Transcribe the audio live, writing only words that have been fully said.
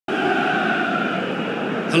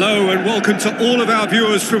Hello and welcome to all of our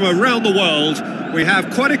viewers from around the world. We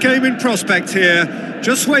have quite a game in prospect here,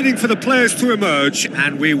 just waiting for the players to emerge,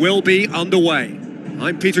 and we will be underway.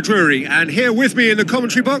 I'm Peter Drury, and here with me in the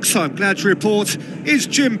commentary box, I'm glad to report, is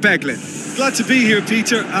Jim Beglin. Glad to be here,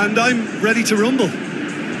 Peter, and I'm ready to rumble.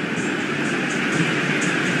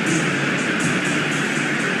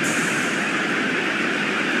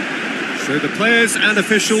 So the players and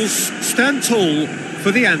officials stand tall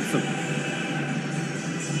for the anthem.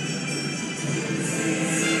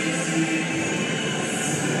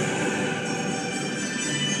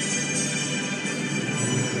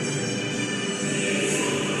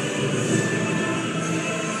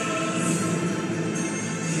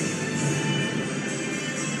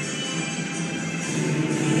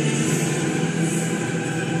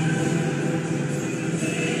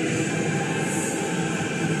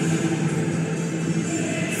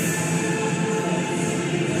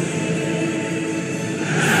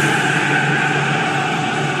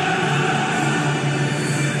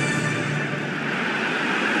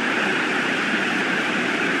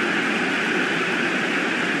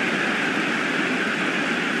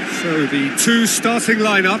 So the two starting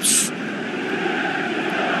lineups.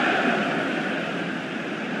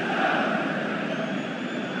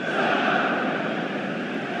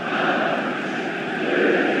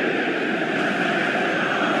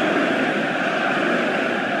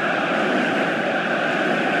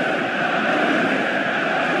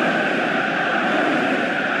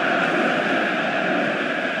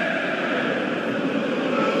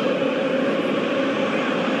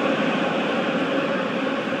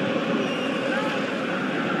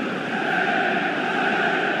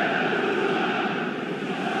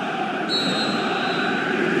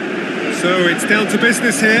 So it's down to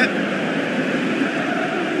business here.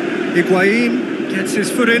 Higuain gets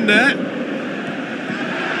his foot in there.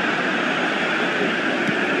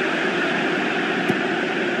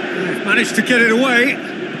 They've managed to get it away.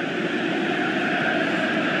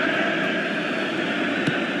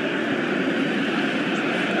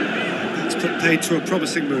 That's put paid to a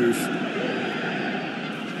promising move.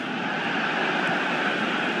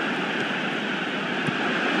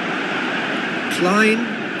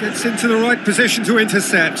 Klein gets into the right position to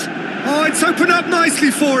intercept. Oh, it's opened up nicely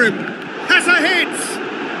for him. Has a hit.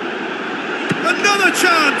 Another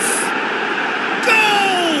chance.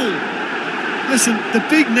 Goal! Listen, the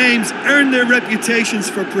big names earn their reputations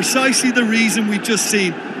for precisely the reason we've just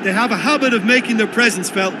seen. They have a habit of making their presence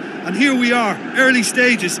felt, and here we are, early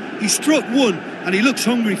stages. He struck one, and he looks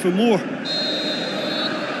hungry for more.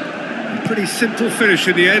 A pretty simple finish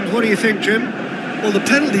in the end. What do you think, Jim? Well, the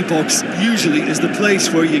penalty box usually is the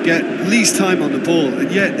place where you get least time on the ball,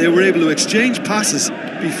 and yet they were able to exchange passes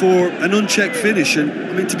before an unchecked finish. And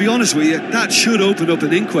I mean, to be honest with you, that should open up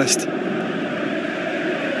an inquest.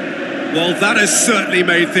 Well, that has certainly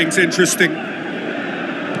made things interesting.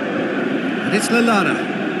 And it's Lallana.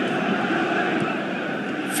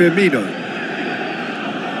 Firmino.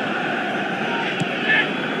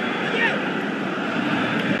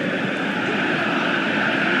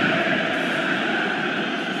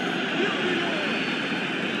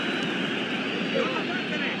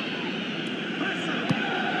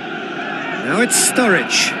 Now it's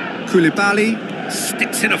Sturridge. Koulibaly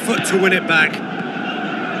sticks in a foot to win it back.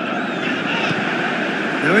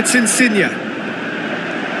 Now it's Insigne.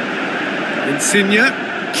 Insigne,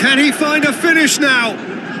 can he find a finish now?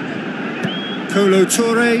 Kolo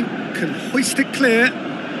Touré can hoist it clear.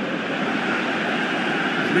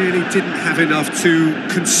 Really didn't have enough to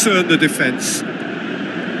concern the defence.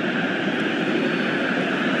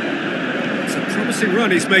 It's a promising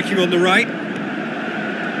run he's making on the right.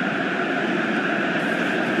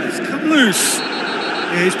 Loose.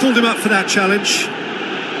 Yeah, he's pulled him up for that challenge.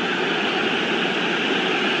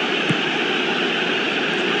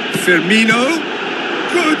 Firmino.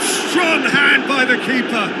 Good strong hand by the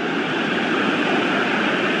keeper.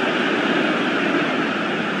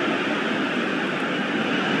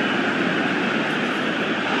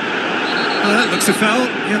 Oh, that looks a foul.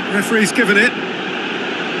 Yep, referee's given it.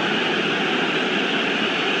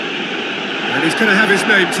 And he's going to have his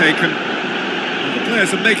name taken. The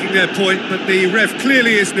players are making their point, but the ref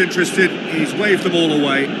clearly isn't interested. He's waved them all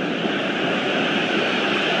away.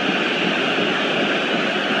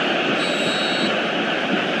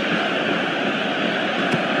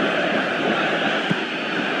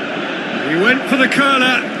 He went for the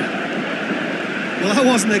curler. Well, I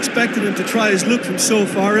wasn't expecting him to try his luck from so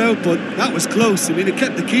far out, but that was close. I mean, it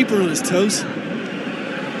kept the keeper on his toes.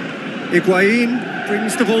 Higuain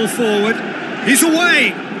brings the ball forward. He's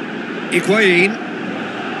away! Higuain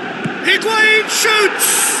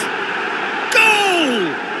shoots!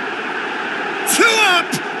 Goal!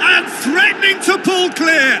 And threatening to pull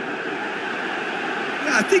clear.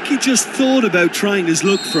 Yeah, I think he just thought about trying his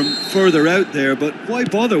luck from further out there, but why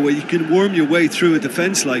bother when you can worm your way through a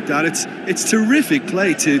defence like that? It's terrific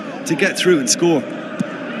play to get through and score.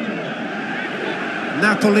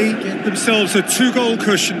 Napoli get themselves a 2-goal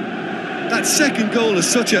cushion. That second goal has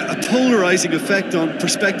such a polarising effect on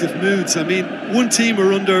prospective moods. I mean, one team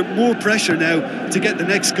are under more pressure now to get the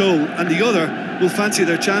next goal, and the other will fancy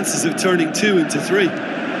their chances of turning 2 into 3.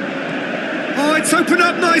 Oh, it's opened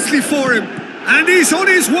up nicely for him, and he's on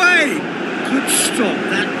his way. Good stop,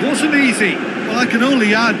 that wasn't easy. Well, I can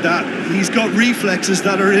only add that he's got reflexes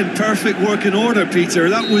that are in perfect working order, Peter.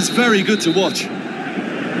 That was very good to watch.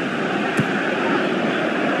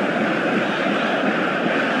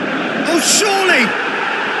 Surely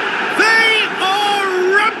they are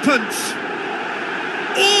rampant,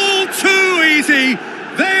 all too easy.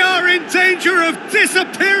 They are in danger of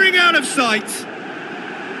disappearing out of sight.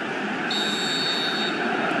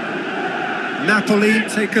 Napoli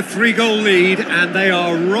take a 3-goal lead and they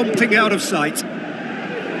are romping out of sight.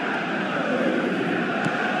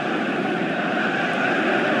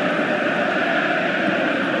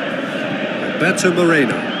 Roberto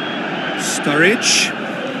Moreno, Sturridge.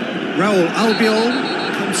 Raul Albiol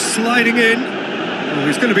comes sliding in. Oh,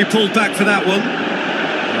 he's going to be pulled back for that one.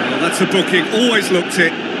 Oh, that's a booking, always looked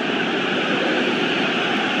it.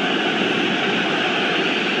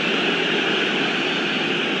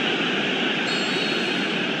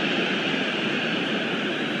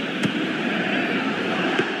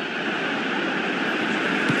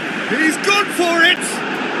 He's gone for it!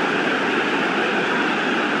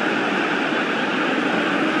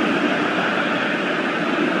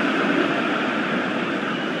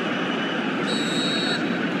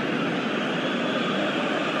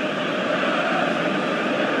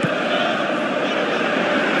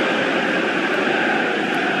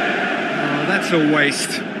 That's a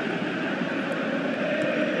waste.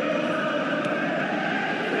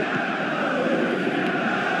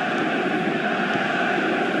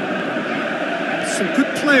 Some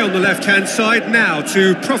good play on the left-hand side now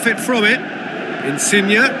to profit from it.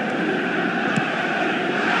 Insigne.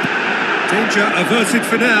 Danger averted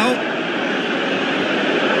for now.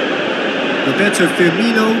 Roberto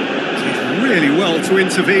Firmino did really well to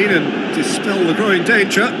intervene and dispel the growing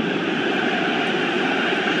danger.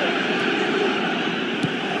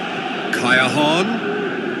 Hahn.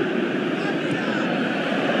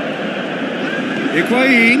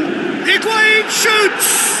 Higuain shoots!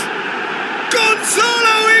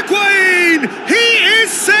 Gonzalo Higuain! He is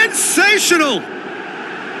sensational!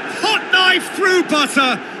 Hot knife through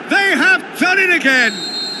butter. They have done it again.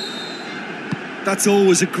 That's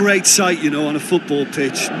always a great sight, you know, on a football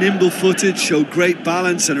pitch. Nimble-footed, showed great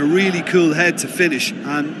balance and a really cool head to finish.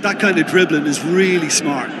 And that kind of dribbling is really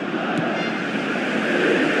smart.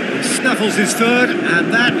 Snaffles his third,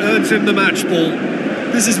 and that earns him the match ball.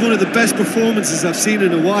 This is one of the best performances I've seen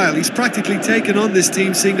in a while. He's practically taken on this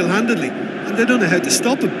team single-handedly, and they don't know how to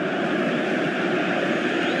stop him.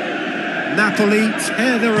 Napoli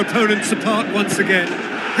tear their opponents apart once again.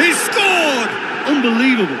 He scored!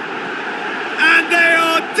 Unbelievable. And they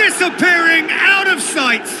are disappearing out of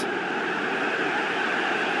sight.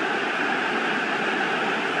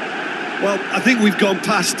 Well, I think we've gone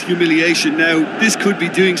past humiliation now. This could be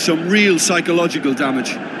doing some real psychological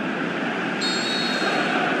damage.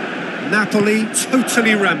 Napoli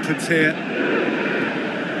totally rampant here.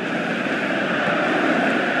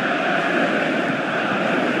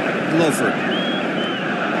 Lovren.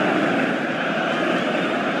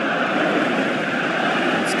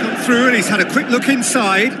 He's come through and he's had a quick look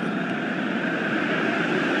inside.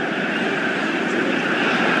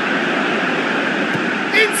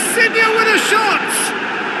 Insigne with a shot!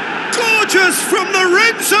 Gorgeous from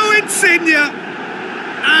Lorenzo Insigne!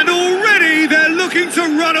 And already they're looking to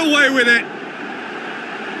run away with it.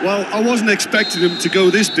 Well, I wasn't expecting them to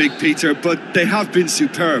go this big, Peter, but they have been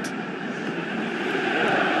superb.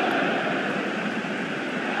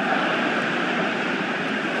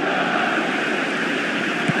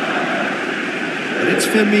 And it's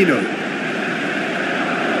Firmino.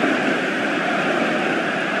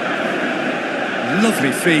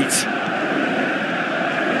 Lovely feet.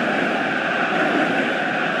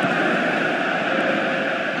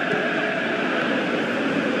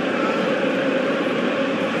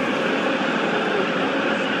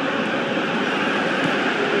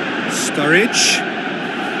 Sturridge.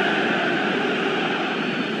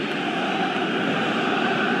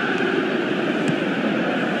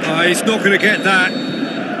 Oh, he's not going to get that.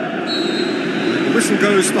 The whistle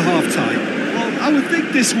goes for half-time. Well, I would think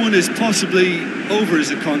this one is possibly over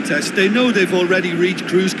as a contest. They know they've already reached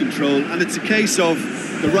cruise control, and it's a case of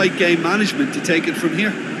the right game management to take it from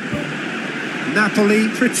here. Napoli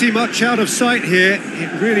pretty much out of sight here.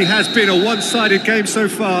 It really has been a one-sided game so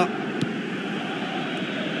far.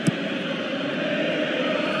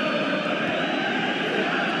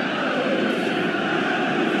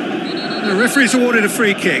 The referee's awarded a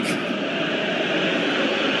free kick.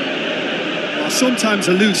 Well, sometimes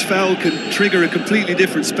a loose foul can trigger a completely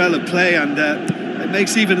different spell of play, and it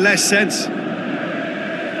makes even less sense.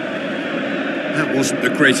 That wasn't the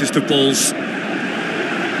greatest of balls.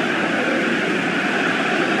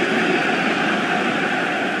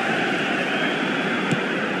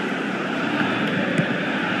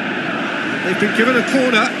 They've been given a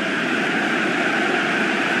corner.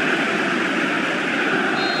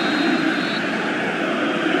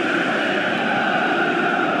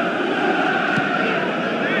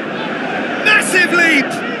 Massive leap!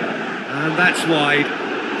 And that's wide.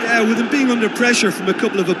 Yeah, with him being under pressure from a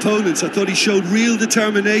couple of opponents, I thought he showed real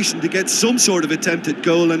determination to get some sort of attempt at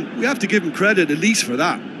goal, and we have to give him credit at least for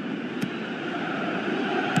that.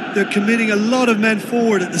 They're committing a lot of men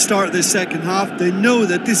forward at the start of this second half. They know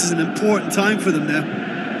that this is an important time for them now.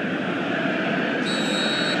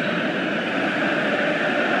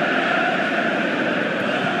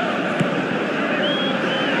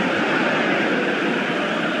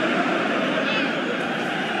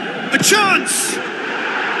 A chance!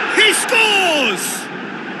 He scores!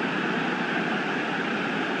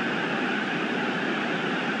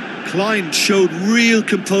 Klein showed real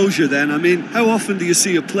composure then. I mean, how often do you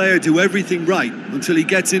see a player do everything right until he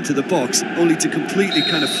gets into the box, only to completely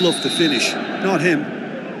kind of fluff the finish? Not him.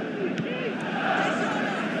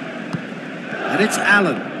 And it's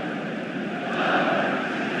Allen.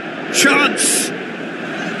 Chance!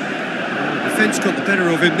 The defence got the better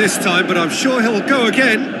of him this time, but I'm sure he'll go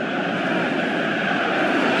again.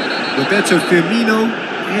 Roberto Firmino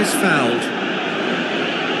is fouled.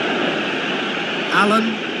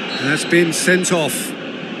 Allen has been sent off.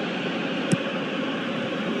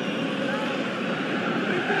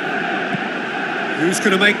 Who's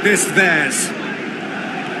going to make this theirs?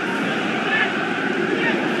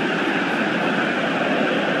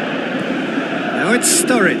 Now it's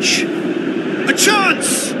Sturridge. A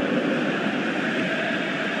chance!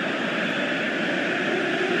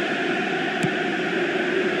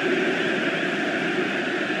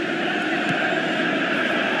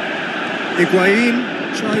 Higuain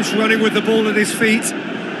tries running with the ball at his feet.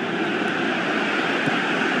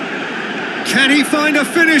 Can he find a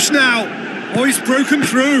finish now? Oh, he's broken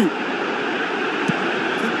through.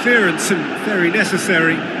 Good clearance and very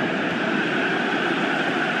necessary.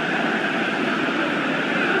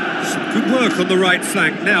 Some good work on the right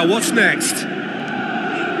flank. Now, what's next?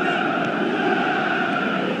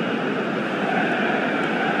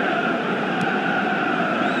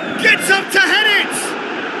 Gets up to head it!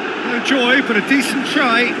 No joy, but a decent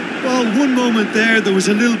try. Well, one moment there was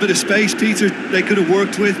a little bit of space, Peter, they could have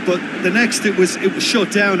worked with, but the next it was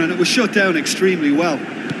shut down, and it was shut down extremely well.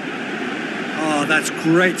 Oh, that's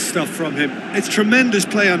great stuff from him. It's tremendous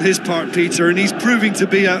play on his part, Peter, and he's proving to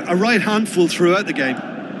be a right handful throughout the game.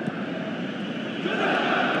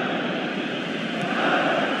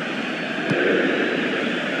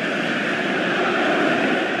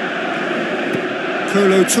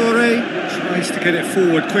 Colo Torre tries to get it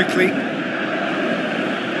forward quickly.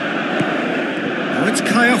 Now it's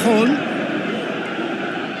Callejon.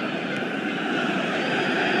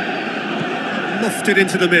 Lofted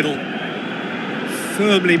into the middle.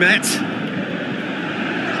 Firmly met.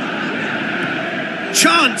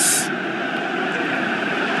 Chance!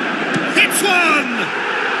 Hits one!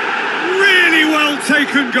 Really well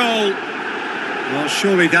taken goal. Well,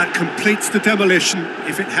 surely that completes the demolition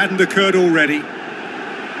if it hadn't occurred already.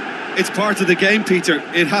 It's part of the game, Peter.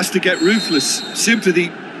 It has to get ruthless. Sympathy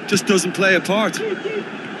just doesn't play a part.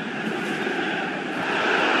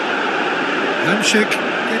 Hamšík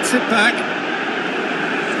gets it back.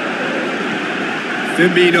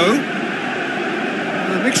 Firmino.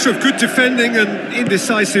 A mixture of good defending and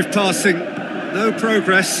indecisive passing. No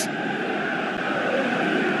progress.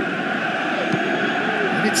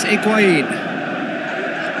 And it's Higuain.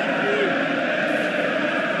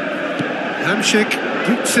 Hamšík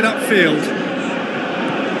boots it upfield.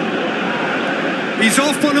 He's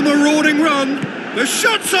off on a marauding run. The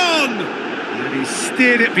shot's on! And he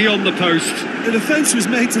steered it beyond the post. The defence was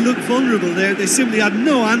made to look vulnerable there. They simply had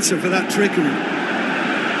no answer for that trickery.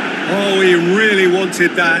 Oh, he really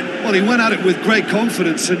wanted that. Well, he went at it with great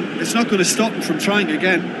confidence, and it's not going to stop him from trying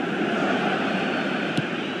again.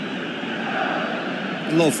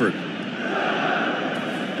 Lovren.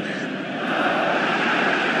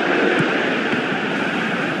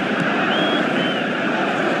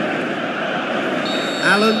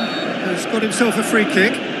 Allen has got himself a free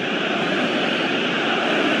kick.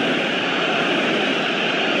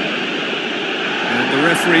 And the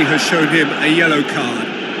referee has shown him a yellow card.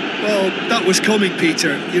 Well, that was coming,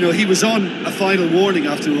 Peter. You know, he was on a final warning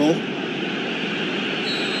after all.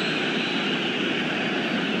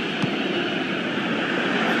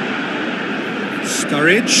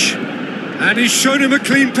 Sturridge. And he's shown him a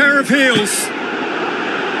clean pair of heels.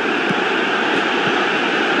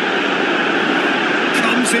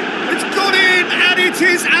 Comes it. It's gone in, and it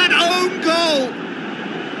is an own goal.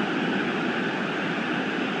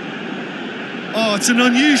 Oh, it's an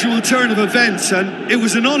unusual turn of events, and it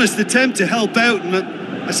was an honest attempt to help out, and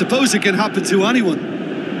I suppose it can happen to anyone.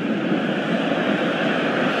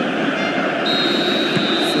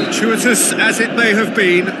 Fortuitous as it may have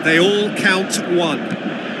been, they all count one.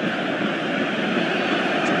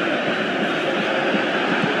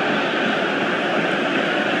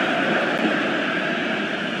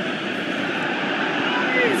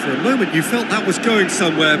 For a moment you felt that was going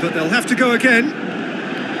somewhere, but they'll have to go again.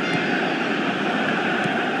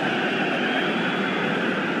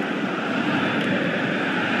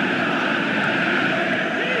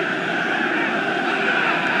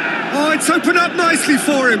 Oh, it's opened up nicely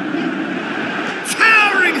for him.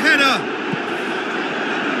 Towering header.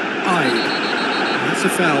 Aye. That's a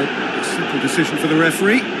foul. A simple decision for the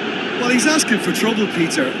referee. Well, he's asking for trouble,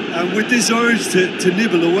 Peter, and with this urge to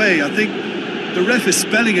nibble away, I think the ref is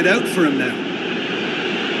spelling it out for him now.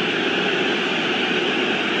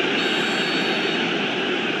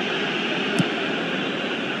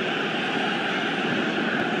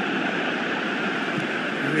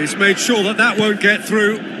 He's made sure that that won't get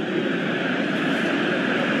through.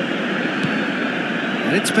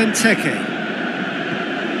 And it's Benteke.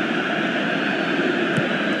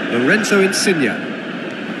 Lorenzo Insigne.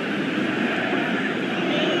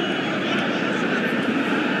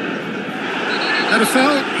 That a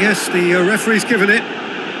foul? Yes, the referee's given it.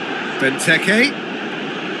 Benteke.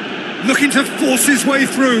 Looking to force his way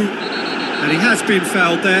through. And he has been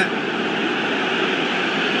fouled there.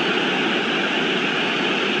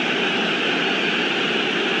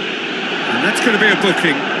 And that's going to be a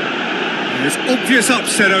booking. There's obvious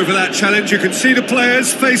upset over that challenge. You can see the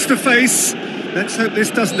players face to face. Let's hope this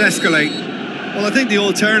doesn't escalate. Well, I think the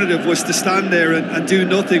alternative was to stand there and do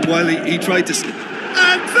nothing while he tried to...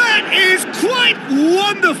 And that is quite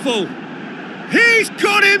wonderful! He's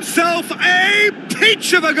got himself a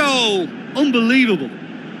peach of a goal! Unbelievable.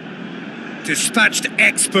 Dispatched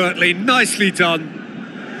expertly, nicely done.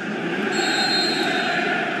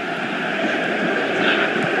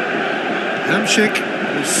 Hamšík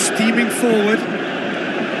is steaming forward.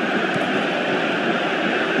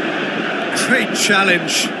 Great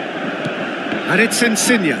challenge. And it's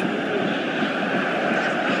Insigne.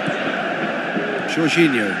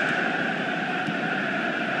 Jorginho.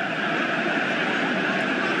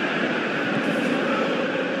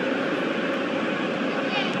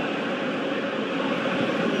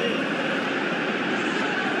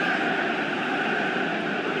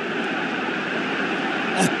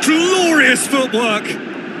 Oh, glorious footwork.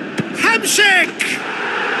 Hamšík!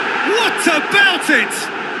 What about it?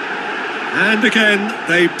 And again,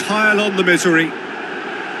 they pile on the misery.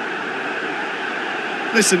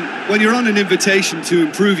 Listen, when you're on an invitation to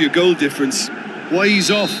improve your goal difference, why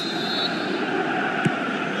ease off?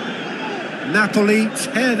 Napoli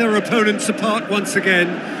tear their opponents apart once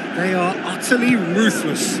again. They are utterly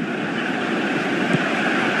ruthless. To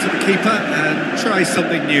the keeper and try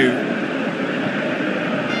something new.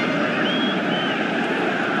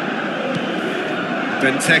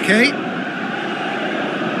 Benteke.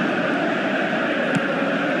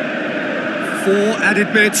 4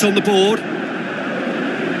 added minutes on the board.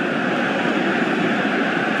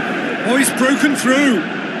 Oh, he's broken through.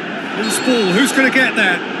 Loose ball, who's going to get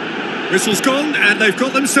that? Whistle's gone, and they've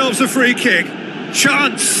got themselves a free kick.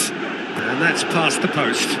 Chance! And that's past the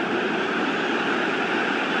post.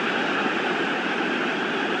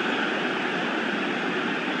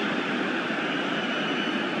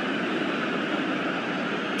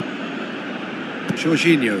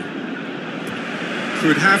 Jorginho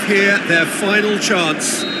could have here their final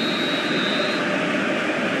chance.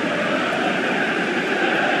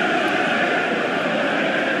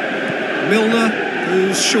 Milner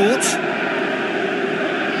goes short.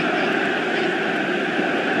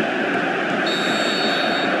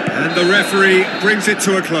 And the referee brings it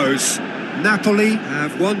to a close. Napoli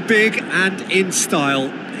have won big and in style.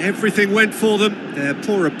 Everything went for them. Their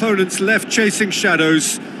poor opponents left chasing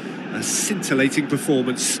shadows. A scintillating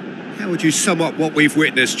performance. How would you sum up what we've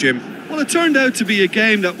witnessed, Jim? Well, it turned out to be a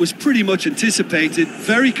game that was pretty much anticipated,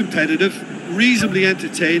 very competitive, reasonably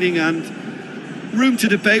entertaining and room to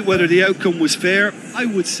debate whether the outcome was fair. I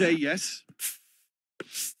would say yes.